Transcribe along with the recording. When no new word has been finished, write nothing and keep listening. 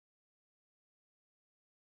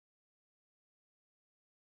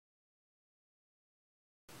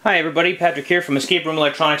Hi everybody, Patrick here from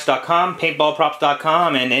EscapeRoomElectronics.com,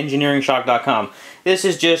 PaintballProps.com, and EngineeringShock.com. This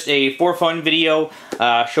is just a for fun video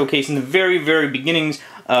showcasing the very beginnings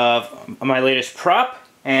of my latest prop,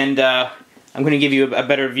 and I'm going to give you a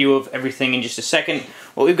better view of everything in just a second.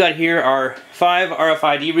 What we've got here are 5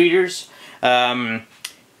 RFID readers. Down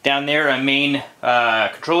there a main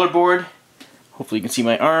controller board, hopefully you can see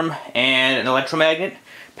my arm, and an electromagnet.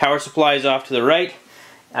 Power supply is off to the right.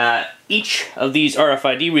 Each of these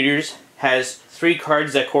RFID readers has 3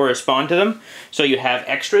 cards that correspond to them, so you have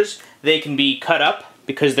extras. They can be cut up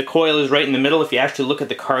because the coil is right in the middle. If you actually look at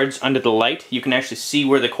the cards under the light, you can actually see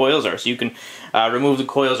where the coils are. So you can remove the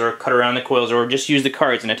coils or cut around the coils, or just use the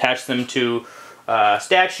cards and attach them to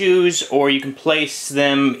statues, or you can place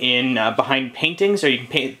them in behind paintings, or you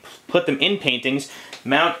can put them in paintings,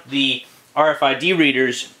 mount the RFID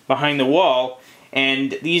readers behind the wall,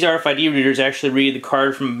 and these RFID readers actually read the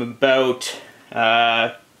card from about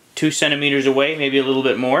 2 centimeters away, maybe a little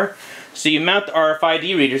bit more. So you mount the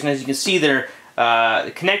RFID readers, and as you can see, they're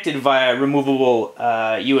connected via removable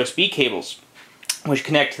USB cables, which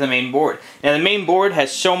connect to the main board. Now the main board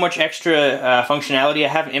has so much extra functionality, I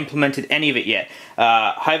haven't implemented any of it yet.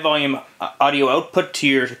 High volume audio output to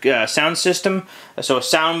your sound system, so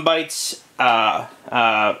sound bites,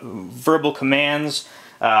 verbal commands,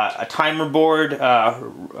 a timer board,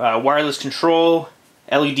 wireless control,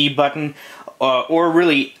 LED button, or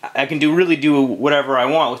really, I can really do whatever I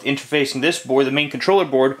want with interfacing this board, the main controller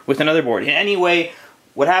board, with another board. And anyway,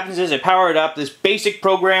 what happens is I power it up, this basic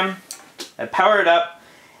program, I power it up,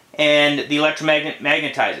 and the electromagnet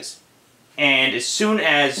magnetizes. And as soon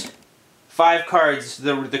as 5 cards,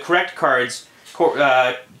 the correct cards,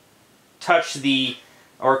 touch the,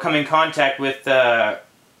 or come in contact with,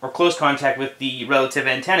 or close contact with the relative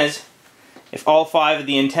antennas, if all 5 of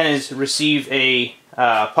the antennas receive a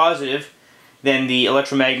positive, then the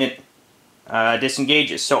electromagnet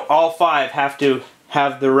disengages. So all 5 have to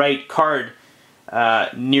have the right card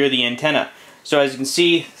near the antenna. So as you can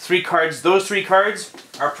see, 3 cards, those 3 cards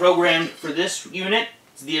are programmed for this unit.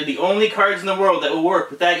 They're the only cards in the world that will work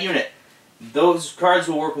with that unit. Those cards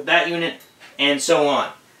will work with that unit, and so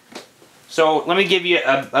on. So let me give you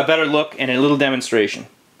a better look and a little demonstration.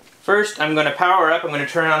 First, I'm going to power up. I'm going to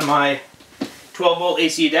turn on my 12-volt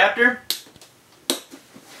AC adapter,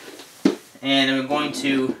 and I'm going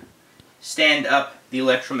to stand up the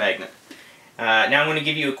electromagnet. Now I'm going to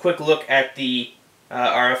give you a quick look at the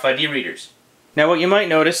RFID readers. Now what you might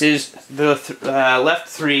notice is the left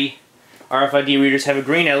 3 RFID readers have a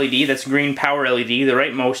green LED, that's green power LED. The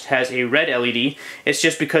rightmost has a red LED. It's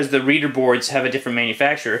just because the reader boards have a different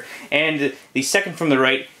manufacturer. And the second from the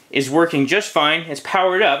right is working just fine. It's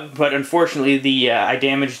powered up, but unfortunately I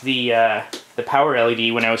damaged the power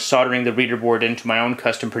LED when I was soldering the reader board into my own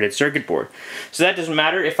custom printed circuit board. So that doesn't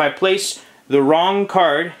matter. If I place the wrong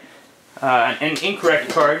card, an incorrect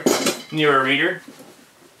card, near a reader,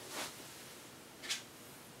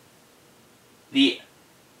 the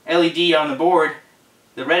LED on the board,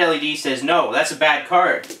 the red LED says no, that's a bad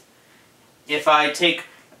card. If I take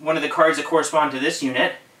one of the cards that correspond to this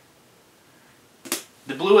unit,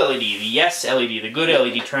 the blue LED, the yes LED, the good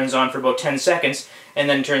LED, turns on for about 10 seconds and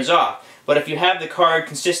then turns off. But if you have the card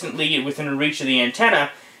consistently within reach of the antenna,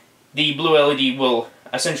 the blue LED will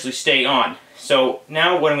essentially stay on. So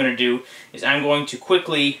now what I'm going to do is I'm going to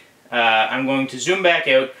quickly, I'm going to zoom back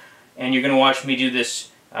out, and you're going to watch me do this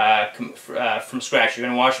from scratch. You're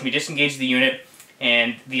going to watch me disengage the unit,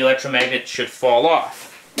 and the electromagnet should fall off.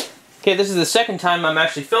 Okay, this is the second time I'm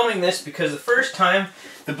actually filming this, because the first time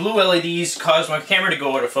the blue LEDs caused my camera to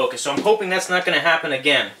go out of focus, so I'm hoping that's not going to happen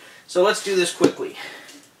again. So let's do this quickly.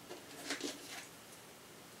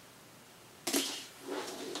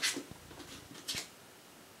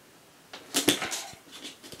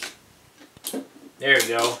 There we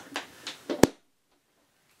go.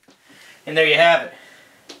 And there you have it.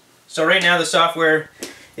 So right now the software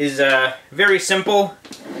is very simple.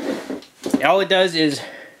 All it does is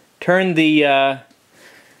turn the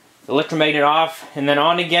electromagnet off and then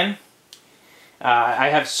on again. I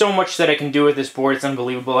have so much that I can do with this board, it's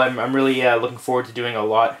unbelievable. I'm really looking forward to doing a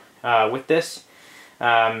lot with this.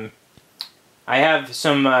 I have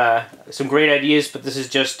some great ideas, but this is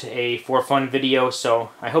just a for fun video,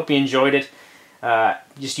 so I hope you enjoyed it.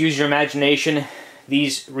 Just use your imagination.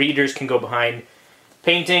 These readers can go behind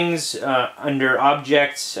paintings, under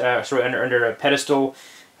objects, under a pedestal.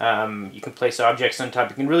 You can place objects on top.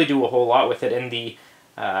 You can really do a whole lot with it, and the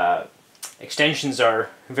extensions are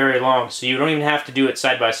very long, so you don't even have to do it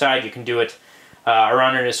side by side. You can do it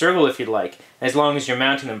around in a circle if you'd like, as long as you're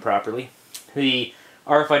mounting them properly. The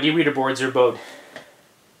RFID reader boards are about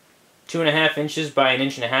 2.5 inches by 1.5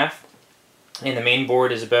 inches, and the main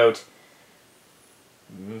board is about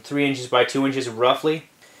 3 inches by 2 inches roughly.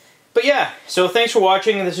 But yeah, so thanks for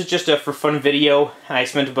watching. This is just a for fun video. I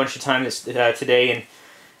spent a bunch of time today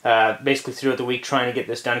and basically throughout the week trying to get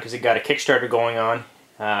this done because it got a Kickstarter going on.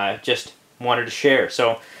 Just wanted to share.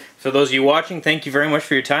 So for those of you watching, thank you very much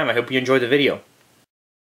for your time. I hope you enjoyed the video.